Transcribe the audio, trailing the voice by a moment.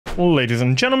Ladies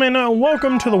and gentlemen,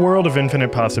 welcome to the world of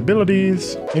infinite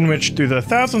possibilities, in which through the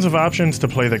thousands of options to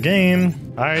play the game,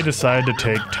 I decide to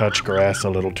take touch grass a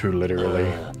little too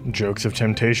literally. Jokes of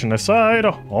temptation aside,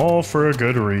 all for a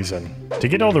good reason. To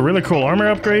get all the really cool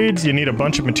armor upgrades, you need a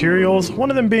bunch of materials, one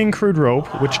of them being crude rope,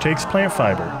 which takes plant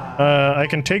fiber. I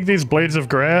can take these blades of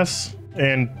grass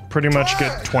and pretty much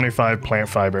get 25 plant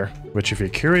fiber, which if you're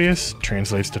curious,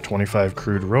 translates to 25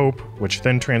 crude rope, which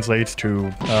then translates to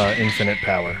infinite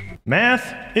power.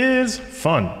 Math is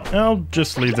fun. I'll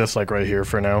just leave this like right here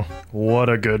for now. What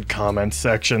a good comment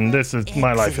section.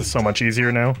 My life is so much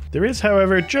easier now. There is,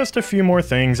 however, just a few more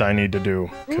things I need to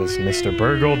do, because Mr.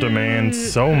 Burgle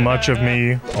demands so much of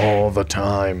me all the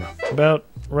time. About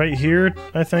right here,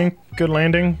 I think. Good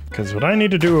landing. Because what I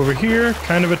need to do over here,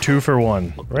 kind of a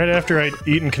 2-for-1. Right after I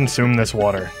eat and consume this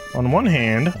water. On one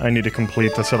hand, I need to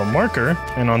complete this little marker,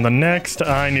 and on the next,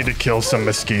 I need to kill some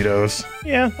mosquitoes.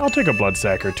 Yeah, I'll take a blood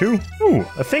sack or two. Ooh,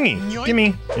 a thingy.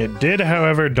 Gimme. It did,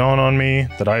 however, dawn on me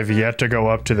that I've yet to go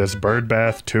up to this bird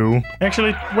bath too.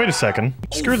 Actually, wait a second.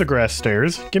 Screw the grass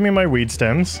stairs. Give me my weed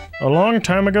stems. A long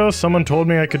time ago, someone told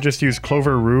me I could just use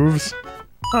clover roofs.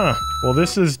 Huh. Well,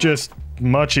 this is just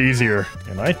much easier,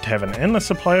 and I have an endless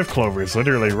supply of clovers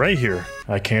literally right here.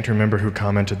 I can't remember who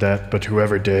commented that, but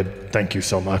whoever did, thank you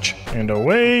so much. And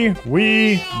away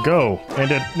we go.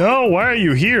 No, why are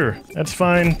you here? That's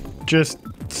fine. Just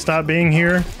stop being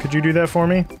here. Could you do that for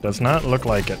me? Does not look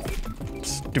like it.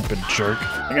 Stupid jerk.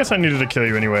 I guess I needed to kill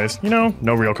you anyways. You know,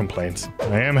 no real complaints.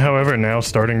 I am, however, now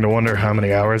starting to wonder how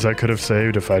many hours I could have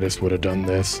saved if I just would have done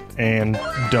this. And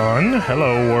done.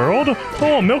 Hello, world.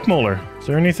 Oh, milk molar. Is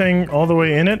there anything all the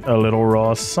way in it? A little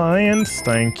raw science,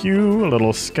 thank you. A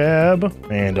little scab,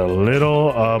 and a little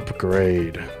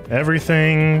upgrade.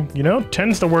 Everything, you know,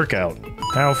 tends to work out.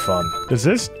 How fun. Does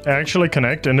this actually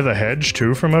connect into the hedge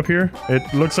too from up here? It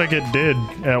looks like it did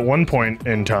at one point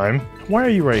in time. Why are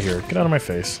you right here? Get out of my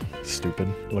face. Stupid.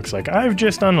 Looks like I've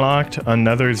just unlocked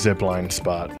another zipline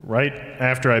spot. Right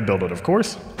after I build it, of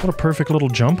course. What a perfect little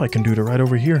jump I can do to right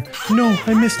over here. No,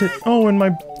 I missed it. Oh, and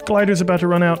my glider's about to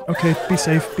run out. Okay, be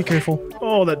safe, be careful.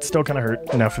 Oh, that still kind of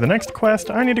hurt. Now for the next quest,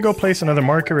 I need to go place another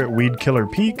marker at Weed Killer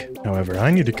Peak. However,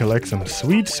 I need to collect some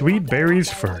sweet, sweet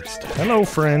berries first. Hello,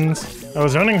 friends. I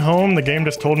was running home, the game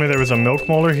just told me there was a milk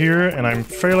molar here, and I'm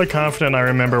fairly confident I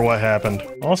remember what happened.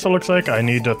 Also looks like I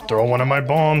need to throw one of my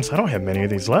bombs. I don't have many of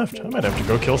these left. I might have to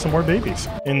go kill some more babies.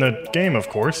 In the game, of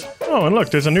course. Oh, and look,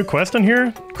 there's a new quest in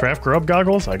here. Craft grub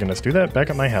goggles. I can just do that back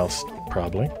at my house.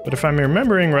 Probably. But if I'm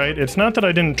remembering right, it's not that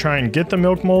I didn't try and get the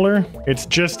milk molar. It's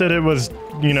just that it was,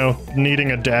 you know,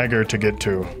 needing a dagger to get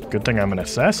to. Good thing I'm an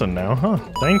assassin now, huh?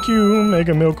 Thank you,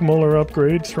 Mega Milk Molar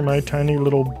upgrades for my tiny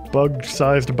little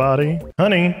bug-sized body.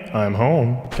 Honey, I'm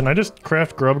home. Can I just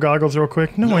craft grub goggles real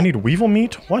quick? No, I need weevil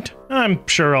meat? What? I'm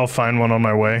sure I'll find one on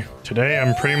my way. Today,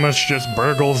 I'm pretty much just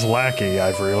Burgle's lackey,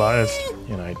 I've realized.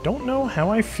 And I don't know how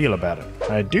I feel about it.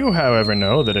 I do, however,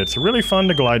 know that it's really fun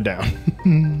to glide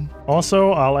down.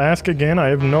 Also, I'll ask again, I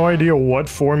have no idea what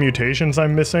 4 mutations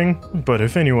I'm missing, but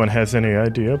if anyone has any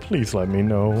idea, please let me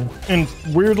know. And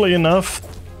weirdly enough,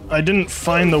 I didn't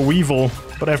find the weevil,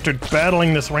 but after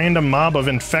battling this random mob of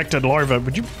infected larvae,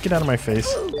 would you get out of my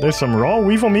face? There's some raw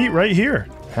weevil meat right here.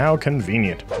 How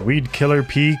convenient. Weed Killer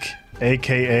Peak,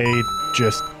 aka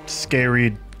just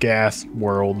scary gas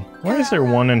world. Why is there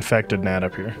one infected gnat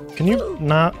up here? Can you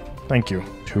not? Thank you.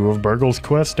 2 of Burgle's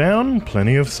quests down,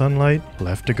 plenty of sunlight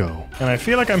left to go. And I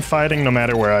feel like I'm fighting no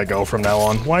matter where I go from now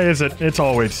on. Why is it? It's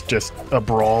always just a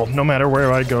brawl, no matter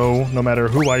where I go, no matter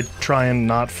who I try and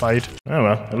not fight. Oh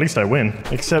well, at least I win.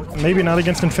 Except maybe not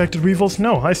against infected weevils.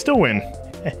 No, I still win.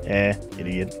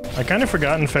 Idiot. I kind of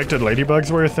forgot infected ladybugs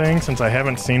were a thing since I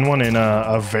haven't seen one in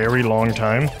a very long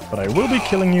time, but I will be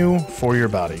killing you for your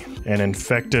body. An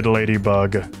infected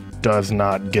ladybug does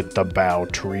not get the bow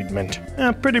treatment.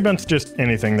 Pretty much just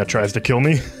anything that tries to kill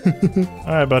me.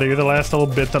 Alright, buddy, you're the last little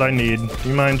bit that I need. Do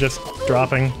you mind just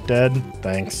dropping dead?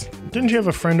 Thanks. Didn't you have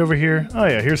a friend over here? Oh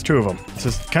yeah, here's 2 of them. This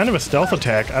is kind of a stealth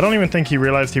attack. I don't even think he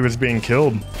realized he was being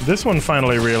killed. This one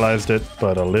finally realized it,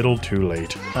 but a little too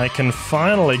late. I can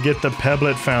finally get the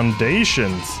Pebblet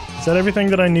Foundations. Is that everything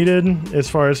that I needed as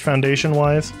far as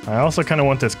foundation-wise? I also kind of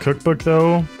want this cookbook,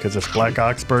 though, because this Black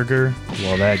Ox Burger,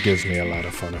 well, that gives me a lot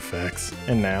of fun effects.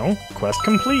 And now, quest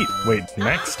complete. Wait,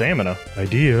 max stamina.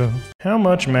 Idea. How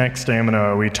much max stamina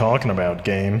are we talking about,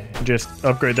 game? Just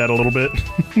upgrade that a little bit.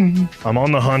 I'm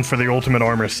on the hunt for the ultimate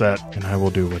armor set, and I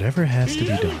will do whatever has to be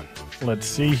done. Let's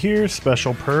see here,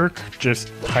 special perk, just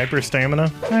hyper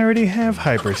stamina. I already have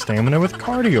hyper stamina with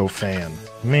cardio fan.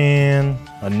 Man,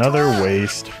 another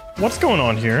waste. What's going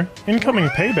on here? Incoming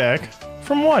payback?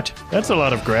 From what? That's a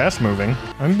lot of grass moving.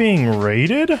 I'm being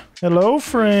raided? Hello,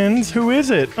 friends. Who is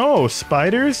it? Oh,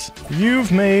 spiders?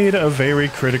 You've made a very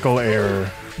critical error.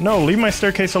 No, leave my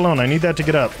staircase alone. I need that to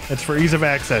get up. It's for ease of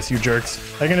access, you jerks.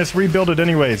 I can just rebuild it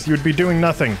anyways. You'd be doing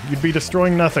nothing. You'd be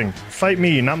destroying nothing. Fight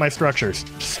me, not my structures.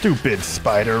 Stupid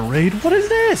spider raid. What is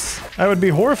this? I would be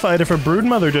horrified if a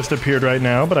broodmother just appeared right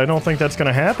now, but I don't think that's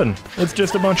gonna happen. It's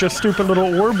just a bunch of stupid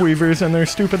little orb weavers and their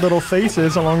stupid little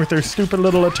faces along with their stupid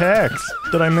little attacks.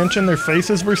 Did I mention their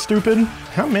faces were stupid?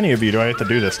 How many of you do I have to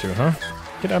do this to, huh?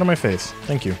 Get out of my face.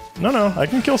 Thank you. No, I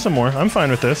can kill some more. I'm fine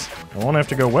with this. I won't have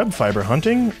to go web fiber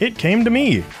hunting. It came to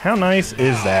me. How nice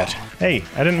is that? Hey,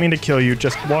 I didn't mean to kill you.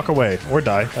 Just walk away. Or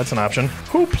die. That's an option.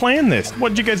 Who planned this? What,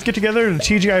 did you guys get together at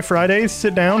TGI Fridays?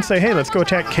 Sit down, say, hey, let's go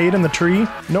attack Cade in the tree?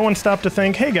 No one stopped to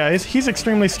think, hey guys, he's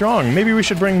extremely strong. Maybe we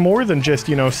should bring more than just,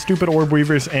 you know, stupid orb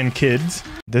weavers and kids.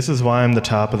 This is why I'm the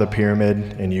top of the pyramid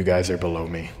and you guys are below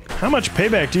me. How much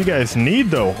payback do you guys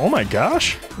need, though? Oh my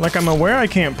gosh. Like, I'm aware I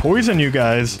can't poison you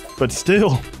guys, but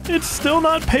still. It's still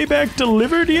not payback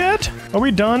delivered yet? Are we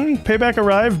done? Payback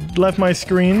arrived, left my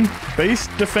screen. Base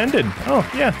defended. Oh,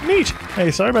 yeah, neat.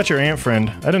 Hey, sorry about your ant friend.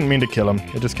 I didn't mean to kill him.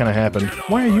 It just kind of happened.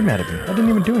 Why are you mad at me? I didn't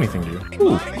even do anything to you.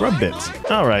 Ooh, grub bits.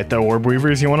 All right, the orb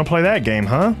weavers, you want to play that game,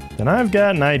 huh? Then I've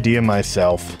got an idea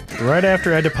myself. Right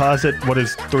after I deposit what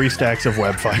is 3 stacks of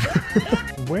web fiber.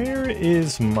 Where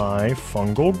is my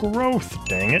fungal growth?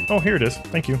 Dang it. Oh, here it is.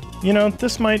 Thank you. You know,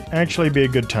 this might actually be a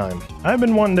good time. I've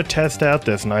been wanting to test out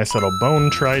this nice little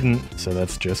bone trident, so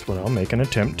that's just what I'll make an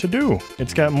attempt to do.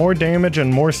 It's got more damage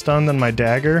and more stun than my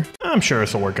dagger. I'm sure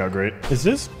this will work out great. Is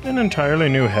this an entirely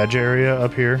new hedge area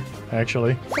up here?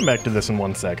 Actually, come back to this in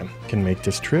 1 second. Can make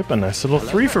this trip a nice little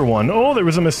 3-for-1. Oh, there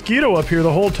was a mosquito up here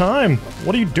the whole time.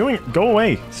 What are you doing? Go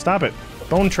away. Stop it.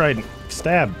 Bone trident.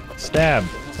 Stab. Stab.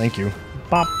 Thank you.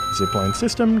 Bop. Zipline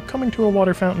system coming to a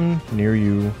water fountain near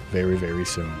you very, very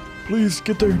soon. Please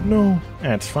get there. No.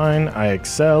 That's fine. I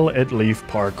excel at leaf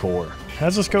parkour.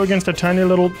 How's this go against a tiny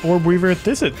little orb weaver?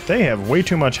 They have way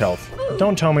too much health.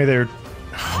 Don't tell me they're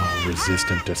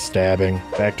resistant to stabbing.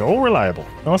 Back to all reliable.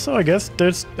 Also, I guess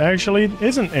there's actually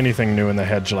isn't anything new in the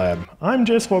hedge lab. I'm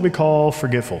just what we call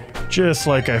forgetful. Just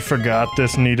like I forgot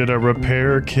this needed a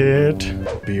repair kit.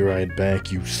 Be right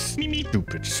back, you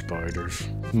stupid spiders.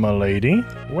 M'lady,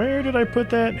 where did I put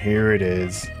that? Here it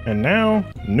is. And now,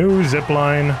 new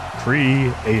zipline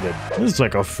created. This is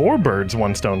like a 4 birds,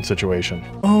 1 stone situation.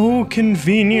 Oh,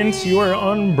 convenience, you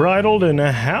are unbridled in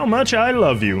how much I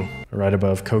love you. Right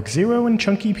above Coke Zero and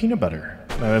chunky peanut butter.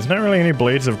 Now, there's not really any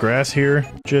blades of grass here,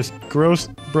 just gross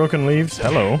broken leaves.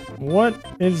 Hello. What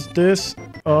is this?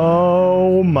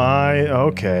 Oh my,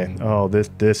 okay. Oh,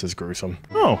 this is gruesome.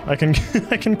 Oh, I can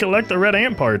I can collect the red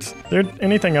ant parts. There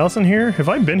anything else in here? Have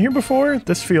I been here before?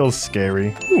 This feels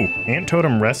scary. Ooh, ant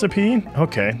totem recipe?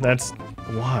 Okay, that's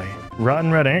why.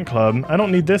 Rotten Red Ant Club. I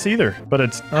don't need this either, but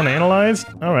it's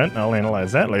unanalyzed. All right, I'll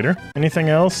analyze that later. Anything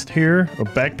else here? A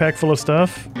backpack full of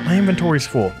stuff? My inventory's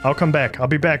full. I'll come back. I'll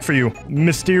be back for you.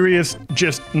 Mysterious,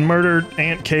 just murdered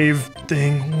ant cave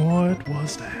thing. What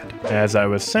was that? As I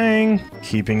was saying,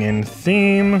 keeping in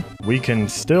theme, we can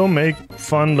still make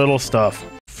fun little stuff.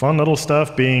 Fun little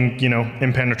stuff being, you know,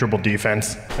 impenetrable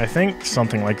defense. I think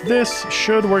something like this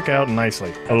should work out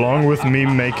nicely, along with me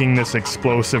making this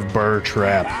explosive burr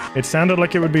trap. It sounded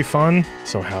like it would be fun,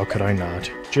 so how could I not?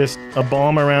 Just a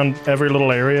bomb around every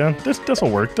little area.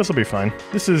 This'll work. This'll be fine.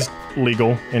 This is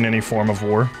legal in any form of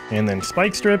war. And then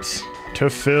spike strips to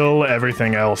fill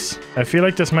everything else. I feel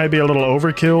like this might be a little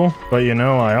overkill, but you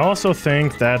know, I also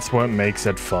think that's what makes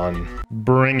it fun.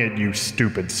 Bring it, you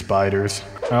stupid spiders.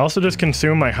 I also just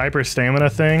consumed my hyper stamina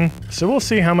thing, so we'll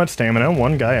see how much stamina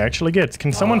one guy actually gets.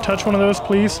 Can someone touch one of those,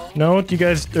 please? No, you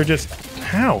guys are just...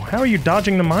 How? How are you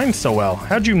dodging the mines so well?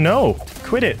 How'd you know?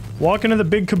 Quit it. Walk into the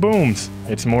big kabooms.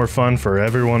 It's more fun for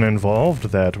everyone involved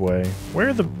that way. Where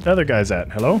are the other guys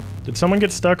at? Hello? Did someone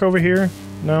get stuck over here?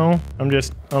 No, I'm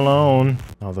just alone.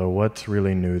 Although, what's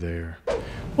really new there?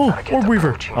 Oh, orb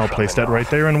weaver. I'll place that right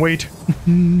there and wait.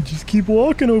 Just keep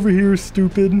walking over here,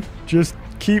 stupid. Just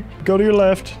go to your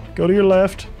left. Go to your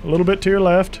left. A little bit to your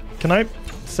left. Can I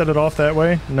set it off that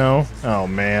way? No. Oh,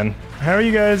 man. How are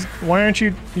you guys? Why aren't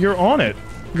you? You're on it.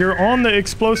 You're on the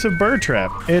explosive bird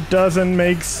trap. It doesn't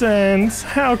make sense.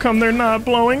 How come they're not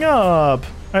blowing up?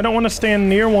 I don't want to stand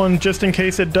near one just in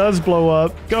case it does blow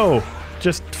up. Go.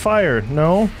 Just fire.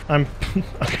 No, I'm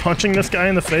punching this guy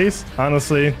in the face.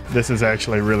 Honestly, this is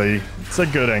actually really, it's a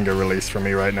good anger release for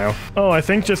me right now. Oh, I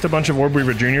think just a bunch of Orb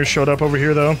Weaver Juniors showed up over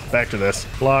here though. Back to this.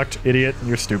 Blocked, idiot.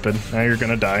 You're stupid. Now you're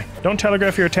gonna die. Don't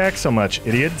telegraph your attacks so much,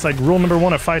 idiot. It's like rule number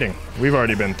 1 of fighting. We've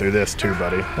already been through this too,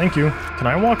 buddy. Thank you. Can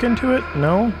I walk into it?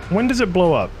 No? When does it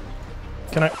blow up?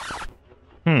 Can I?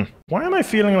 Why am I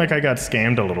feeling like I got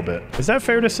scammed a little bit? Is that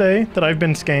fair to say that I've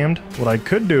been scammed? What I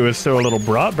could do is throw a little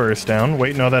brat burst down.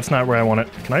 Wait, no, that's not where I want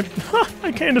it. Can I?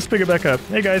 I can't just pick it back up.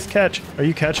 Hey guys, catch. Are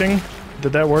you catching?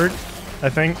 Did that work? I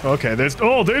think. Okay, there's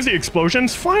the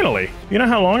explosions. Finally. You know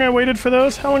how long I waited for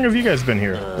those? How long have you guys been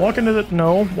here? Walk into the,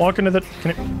 no, walk into the,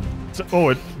 can it,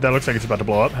 oh, that looks like it's about to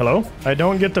blow up. Hello? I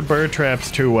don't get the bird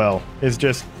traps too well. It's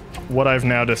just what I've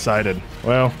now decided.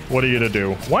 Well, what are you to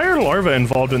do? Why are larvae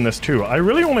involved in this too? I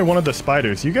really only wanted the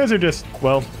spiders. You guys are just,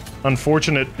 well,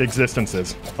 unfortunate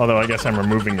existences. Although I guess I'm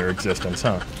removing your existence,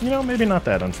 huh? You know, maybe not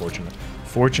that unfortunate.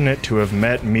 Fortunate to have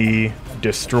met me,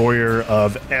 destroyer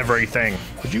of everything.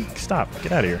 Would you stop?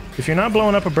 Get out of here. If you're not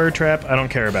blowing up a bird trap, I don't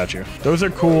care about you. Those are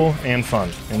cool and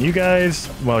fun. And you guys,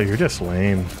 well, you're just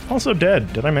lame. Also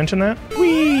dead. Did I mention that?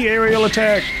 Whee! Aerial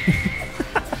attack!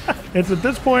 It's at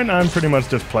this point, I'm pretty much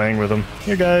just playing with them.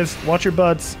 Here, guys, watch your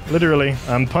butts. Literally,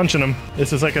 I'm punching them.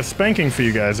 This is like a spanking for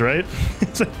you guys, right?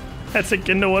 That's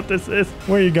akin to what this is.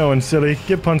 Where you going, silly?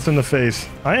 Get punched in the face.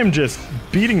 I am just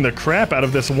beating the crap out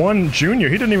of this one junior.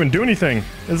 He didn't even do anything.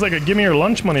 It's like a give me your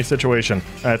lunch money situation.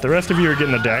 All right, the rest of you are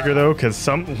getting a dagger, though, because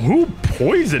who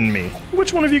poisoned me?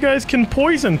 Which one of you guys can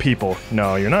poison people?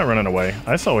 No, you're not running away.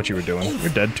 I saw what you were doing.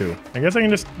 You're dead, too. I guess I can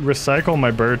just recycle my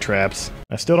bird traps.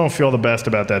 I still don't feel the best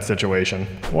about that situation.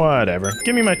 Whatever.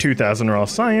 Give me my 2,000 raw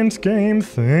science game.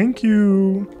 Thank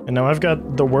you. And now I've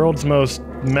got the world's most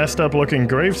messed up looking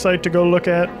gravesite to go look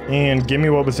at. And give me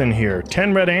what was in here.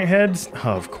 10 red ant heads?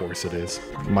 Oh, of course it is.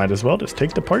 Might as well just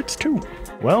take the parts too.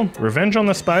 Well, revenge on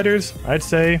the spiders, I'd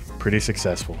say pretty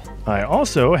successful. I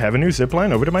also have a new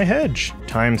zipline over to my hedge.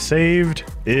 Time saved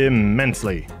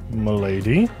immensely,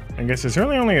 m'lady. I guess there's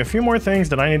really only a few more things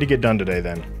that I need to get done today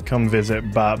then. Come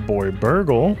visit Bot Boy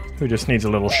Burgle, who just needs a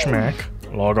little schmack.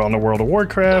 Log on to World of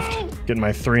Warcraft, get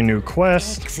my 3 new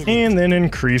quests, and then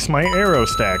increase my arrow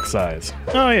stack size.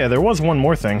 Oh yeah, there was one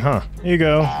more thing, huh? Here you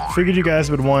go. Figured you guys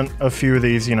would want a few of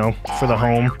these, you know, for the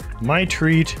home. My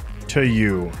treat to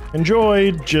you.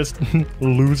 Enjoy, just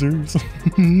losers.